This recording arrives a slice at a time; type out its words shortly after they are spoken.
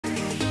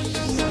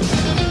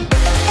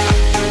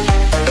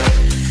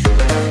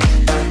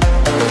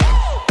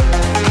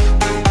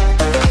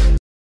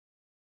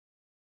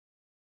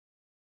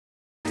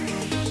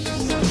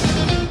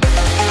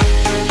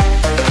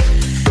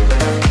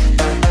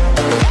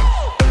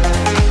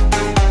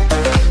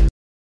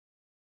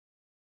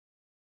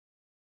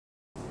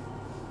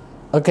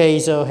Okay,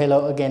 so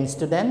hello again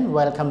student.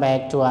 Welcome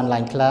back to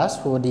online class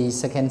for the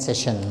second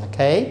session.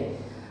 Okay,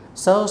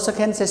 so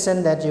second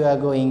session that you are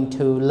going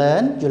to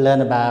learn, you learn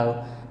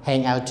about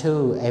hangout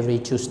 2 every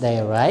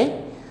Tuesday, right?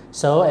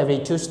 So every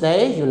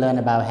Tuesday you learn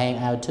about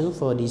hangout 2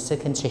 for the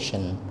second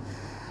session.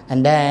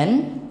 And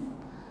then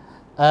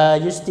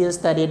you still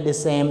studied the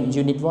same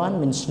unit 1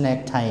 means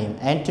snack time.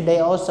 And today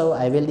also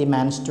I will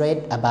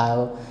demonstrate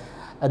about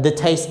the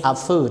taste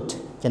of food.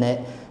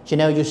 You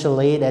know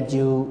usually that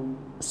you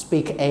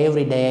speak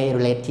every day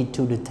related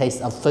to the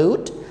taste of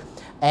food,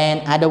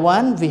 and other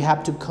one we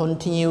have to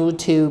continue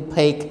to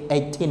page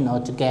 18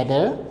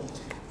 altogether.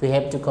 We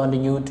have to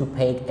continue to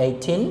page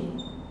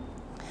 18.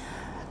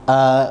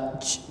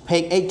 Page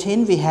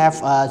 18 we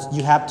have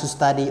you have to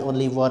study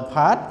only one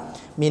part,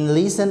 mean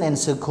listen and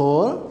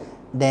circle,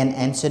 then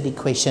answer the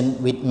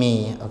question with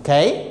me.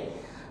 Okay,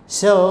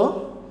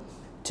 so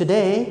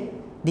today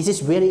this is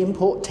very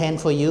important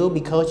for you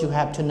because you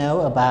have to know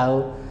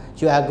about,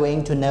 you are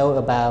going to know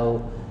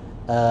about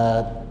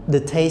the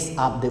taste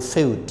of the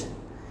food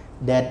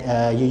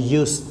that you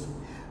use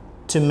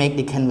to make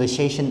the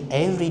conversation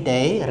every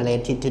day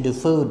related to the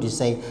food. You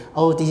say,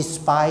 oh, this is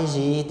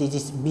spicy, this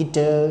is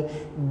bitter,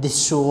 this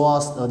is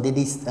sauce, or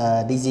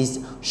this is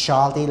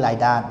salty, like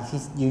that.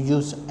 This is, you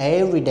use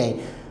every day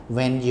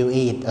when you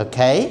eat.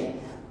 Okay,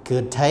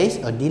 good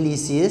taste or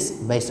delicious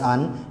based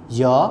on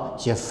your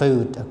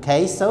food.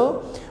 Okay,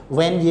 so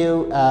when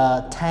you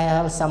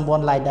tell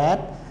someone like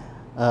that,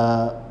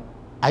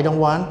 I don't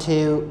want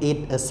to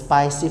eat a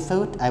spicy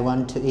food, I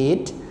want to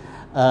eat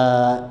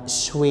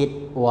sweet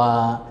or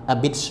a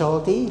bit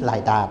salty,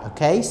 like that.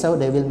 Okay, so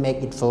they will make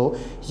it for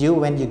you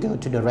when you go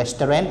to the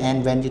restaurant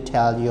and when you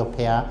tell your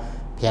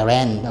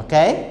parent.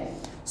 Okay,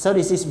 so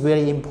this is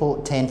very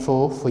important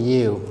for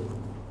you.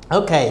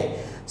 Okay,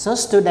 so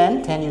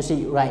student, can you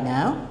see right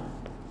now?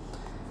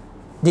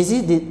 This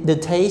is the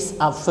taste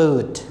of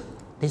food.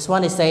 This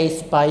one is say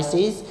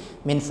spicy,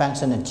 means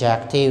function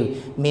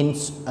adjective,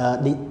 means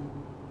the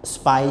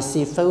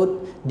spicy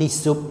food.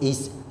 This soup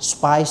is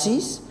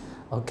spicy.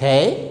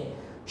 Okay,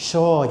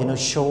 sure, you know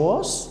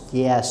sauce,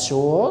 yeah,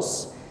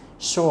 sauce.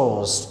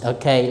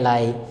 Okay,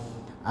 like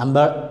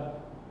amaranth,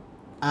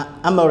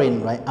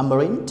 right?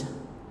 Amaranth.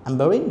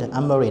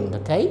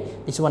 Okay,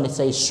 this one is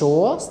say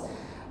sauce.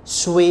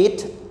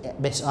 Sweet,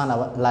 based on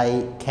our,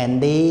 like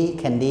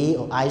candy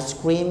or ice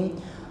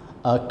cream.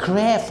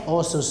 Crepe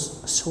also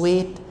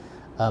sweet.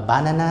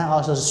 Banana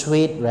also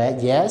sweet, right?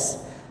 Yes.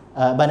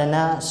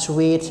 Banana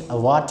sweet,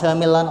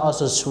 watermelon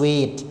also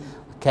sweet.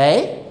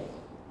 Okay,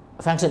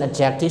 function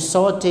adjective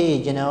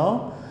salty.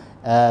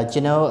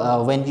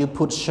 When you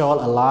put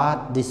salt a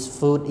lot, this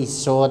food is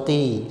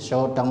salty.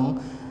 So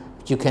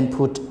you can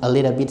put a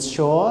little bit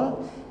salt,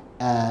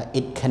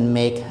 it can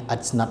make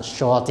it's not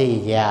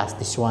salty. Yes,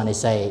 this one is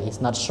say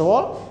it's not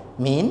salt,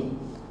 mean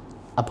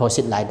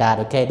opposite like that.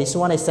 Okay, this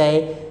one is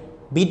say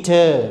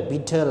bitter,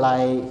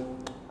 like,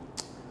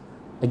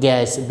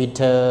 yes,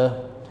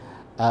 bitter.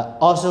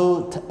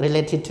 Also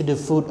related to the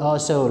food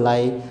also,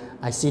 like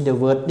I see the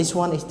word, this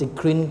one is the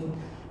green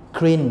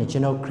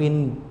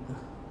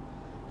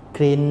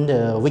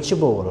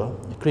vegetable,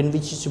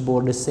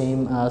 the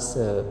same as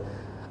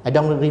I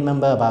don't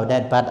remember about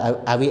that, but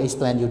I will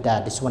explain you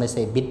that. This one I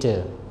say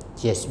bitter,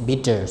 yes,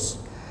 bitters.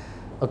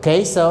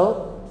 Okay,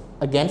 so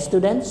again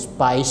students,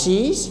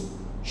 spicy,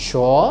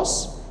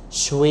 sauce,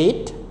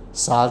 sweet,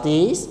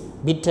 salty,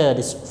 bitter.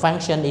 This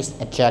function is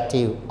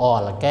adjective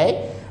all.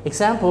 Okay,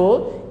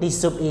 example, this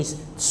soup is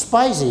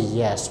spicy.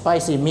 Yes,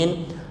 spicy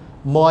mean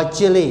more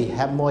chili,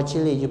 have more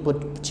chili. You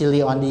put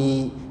chili on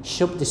the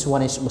soup. This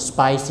one is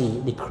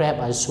spicy. The crab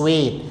are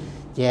sweet.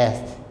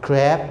 Yes,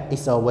 crab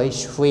is always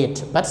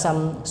sweet, but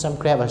some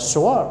crab are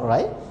sour,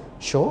 right?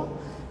 Sure,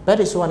 but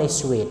this one is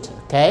sweet.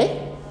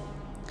 Okay,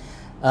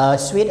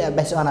 sweet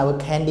based on our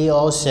candy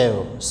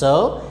also.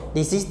 So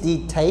this is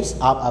the taste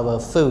of our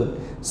food: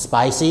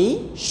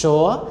 spicy,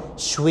 sour,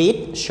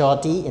 sweet,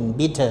 salty, and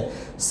bitter.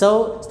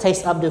 So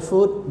taste of the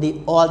food,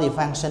 all the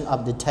function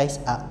of the taste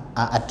are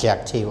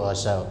adjective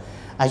also.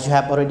 As you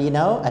have already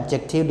know,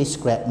 adjective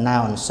describe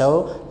noun.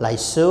 So like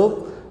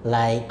soup,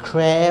 like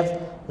crepe,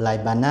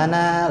 like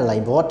banana,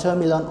 like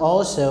watermelon,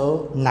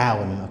 also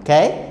noun.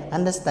 Okay,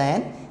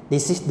 understand?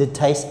 This is the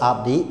taste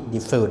of the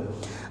food.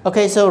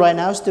 Okay, so right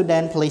now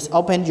student, please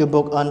open your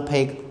book on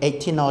page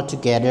 18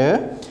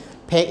 altogether.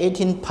 Page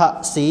 18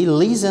 part C,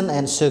 listen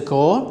and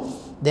circle,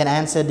 then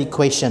answer the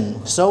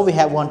question. So we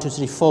have 1, 2,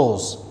 3, 4.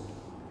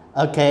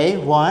 Okay,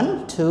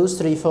 1, 2,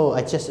 3, 4.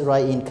 I just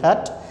write in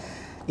cut,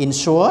 in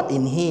short,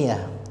 in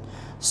here.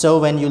 So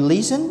when you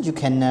listen, you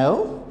can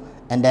know,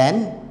 and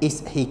then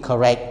is he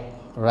correct,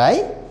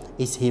 right?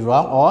 Is he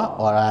wrong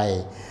or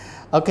right?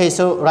 Okay,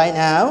 so right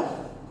now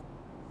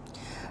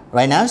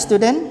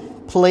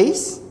student,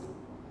 please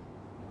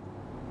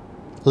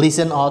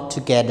listen all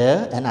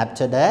together, and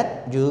after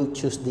that you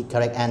choose the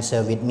correct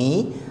answer with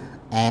me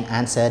and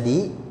answer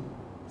the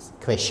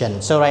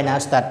question. So right now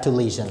start to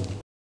listen.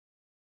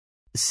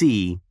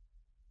 C.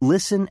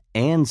 Listen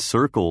and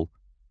circle.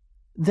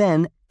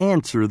 Then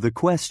answer the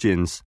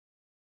questions.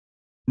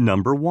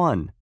 Number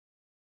 1.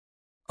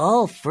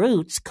 All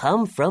fruits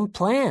come from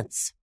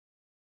plants.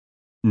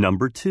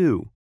 Number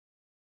 2.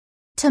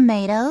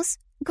 Tomatoes,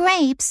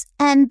 grapes,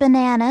 and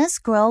bananas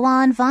grow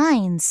on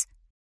vines.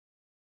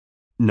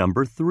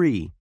 Number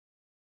 3.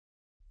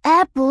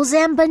 Apples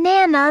and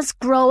bananas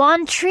grow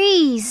on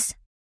trees.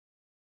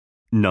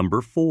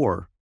 Number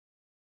 4.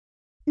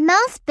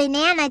 Most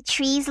banana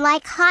trees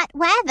like hot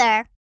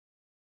weather.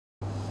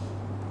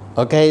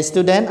 Okay,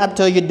 student,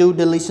 after you do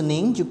the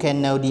listening, you can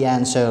know the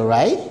answer,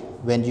 right?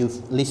 When you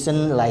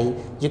listen, like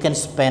you can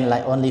spend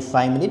like only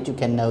 5 minutes, you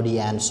can know the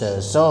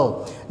answer.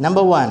 So,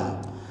 number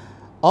 1,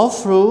 all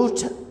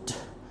fruit,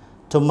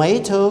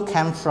 tomato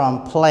come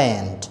from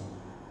plant.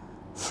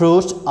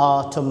 Fruit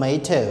or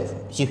tomato,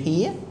 you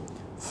hear?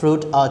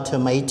 Fruit or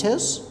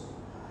tomatoes?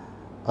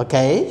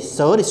 Okay,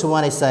 so this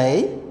one I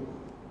say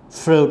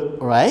fruit,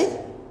 right?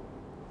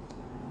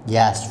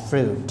 Yes,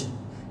 fruit.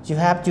 You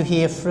have to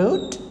hear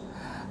fruit.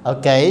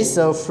 Okay,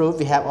 so fruit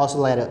we have also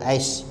letter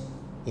H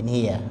in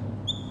here.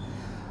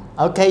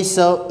 Okay,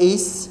 so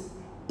is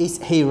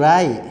he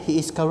right? He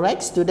is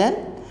correct, student?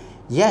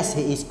 Yes,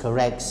 he is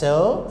correct.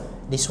 So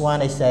this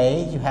one I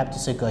say you have to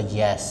circle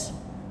yes.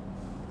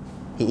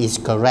 He is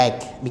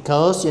correct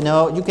because you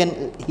know you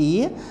can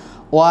hear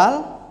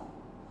all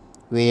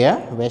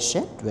where's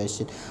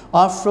it?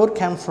 All fruit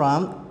come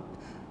from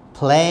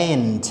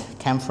plant.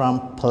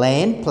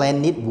 Plant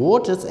need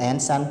water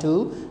and sun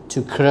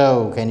to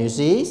grow. Can you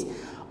see?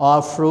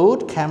 All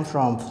fruit come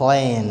from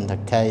plant.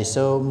 Okay,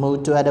 so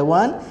move to other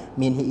one.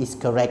 Mean he is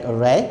correct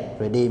already.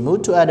 Ready?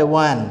 Move to other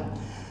one.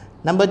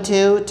 Number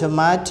 2,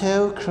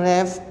 tomato,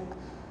 grape,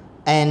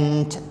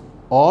 and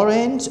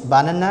orange,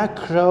 banana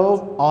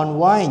grow on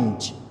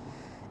vines.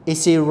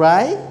 Is it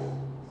right?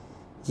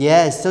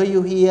 Yes. So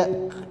you hear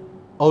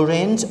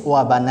orange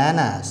or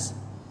bananas.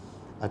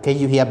 Okay,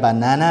 you hear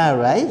banana,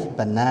 right?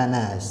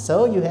 Banana.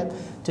 So you have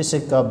to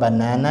circle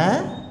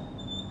banana.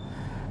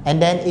 And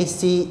then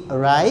is she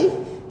right?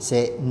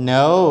 Say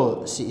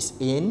no, she is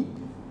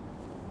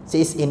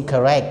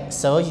incorrect.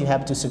 So you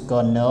have to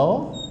circle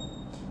no.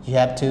 You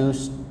have to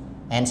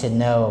answer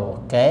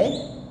no. Okay.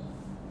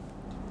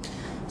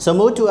 So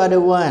move to other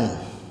one.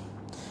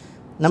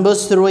 Number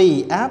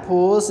 3,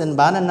 apples and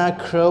banana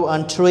grow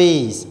on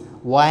trees.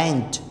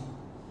 Vines.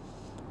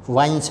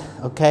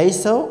 Okay,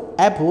 so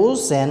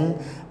apples and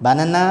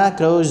banana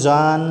grows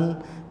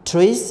on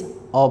trees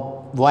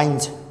or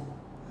vines.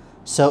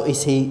 So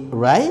is he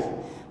right?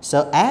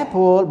 So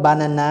apple,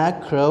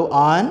 banana grow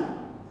on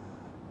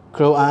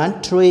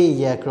tree.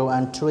 Yeah, grow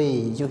on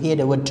tree. You hear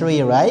the word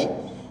tree, right?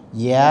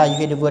 Yeah, you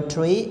hear the word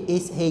tree.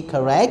 Is he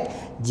correct?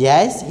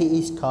 Yes, he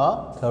is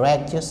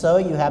correct. So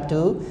you have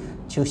to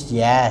choose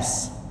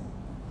yes.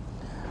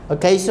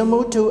 Okay, so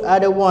move to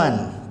other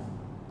one.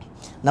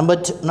 Number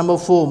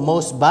 4,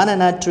 most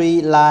banana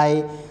tree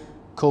like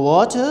cold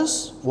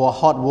waters or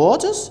hot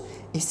waters.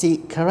 Is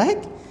it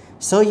correct?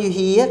 So you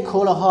hear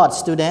cold or hot,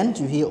 student?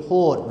 You hear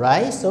hot,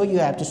 right? So you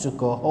have to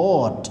circle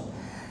hot.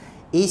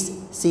 Is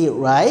she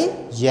right?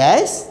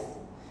 Yes.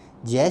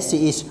 Yes,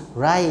 she is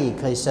right.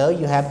 Okay, so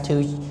you have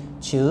to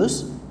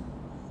choose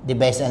the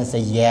best answer.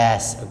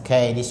 Yes.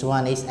 Okay, this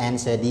one is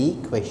answer the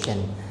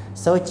question.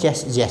 So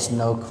just yes,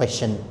 no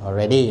question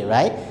already,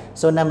 right?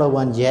 So number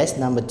 1, yes.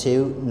 Number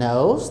 2,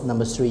 no.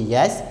 Number 3,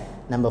 yes.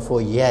 Number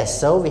 4, yes.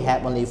 So we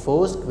have only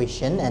 4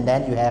 questions, and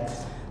then you have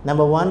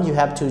number 1. You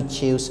have to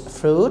choose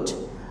fruit,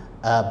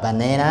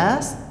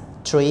 bananas,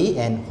 tree,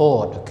 and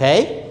hot.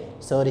 Okay.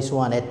 So this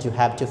one that you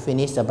have to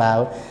finish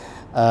about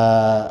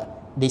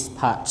this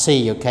part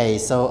C. Okay.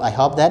 So I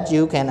hope that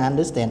you can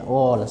understand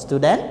all,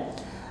 student.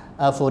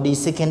 For the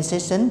second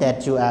session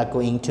that you are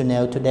going to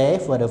know today,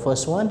 for the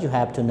first one, you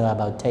have to know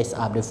about taste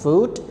of the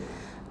food,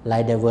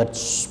 like the word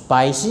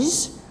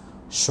spices,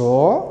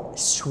 sour,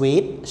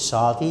 sweet,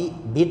 salty,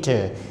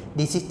 bitter.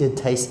 This is the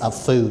taste of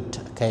food.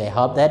 Okay, I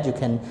hope that you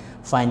can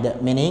find the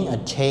meaning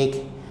and check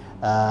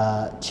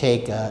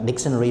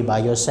dictionary by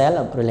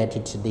yourself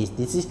related to this.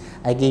 This is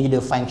I give you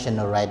the function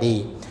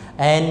already,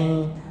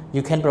 and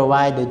you can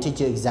provide the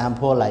teacher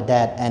example like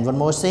that. And one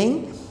more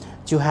thing.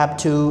 You have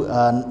to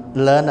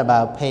learn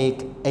about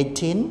page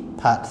 18,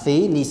 part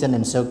 3, listen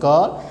and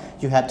circle.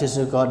 You have to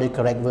circle the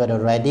correct word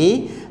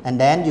already,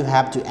 and then you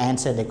have to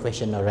answer the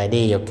question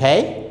already.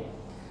 Okay?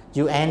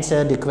 You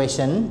answer the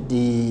question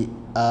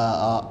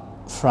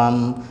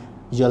from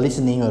your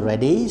listening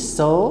already.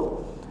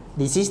 So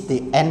this is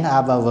the end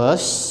of our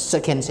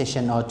second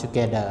session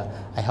altogether.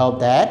 I hope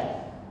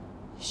that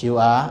you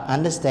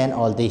understand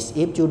all this.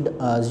 If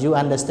you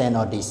understand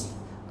all this.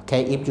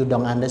 Okay, if you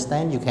don't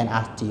understand, you can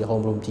ask the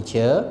homeroom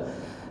teacher,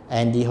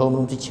 and the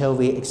homeroom teacher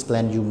will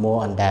explain you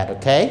more on that.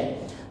 Okay,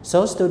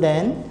 so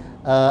student,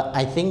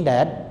 I think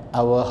that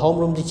our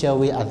homeroom teacher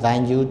will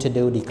assign you to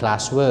do the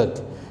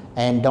classwork,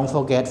 and don't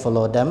forget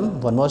follow them.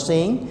 One more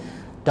thing,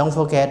 don't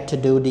forget to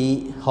do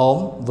the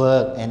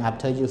homework, and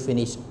after you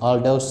finish all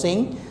those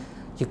things,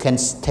 you can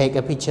take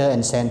a picture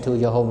and send to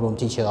your homeroom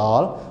teacher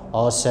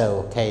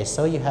also. Okay,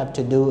 so you have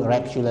to do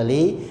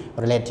regularly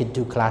related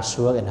to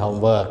classwork and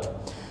homework.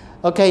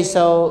 Okay,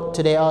 so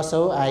today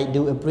also I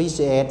do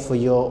appreciate for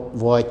your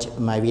watch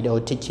my video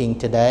teaching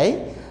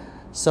today.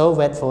 So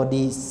wait for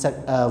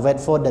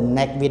the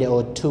next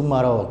video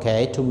tomorrow.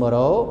 Okay,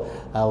 tomorrow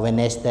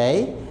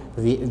Wednesday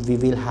we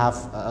will have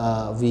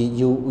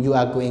you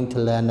are going to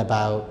learn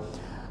about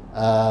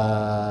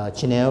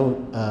channel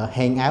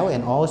hangout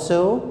and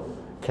also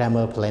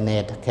grammar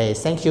planet. Okay,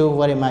 thank you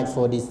very much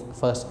for this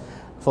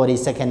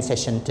second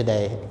session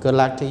today. Good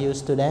luck to you,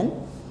 student.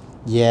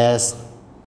 Yes.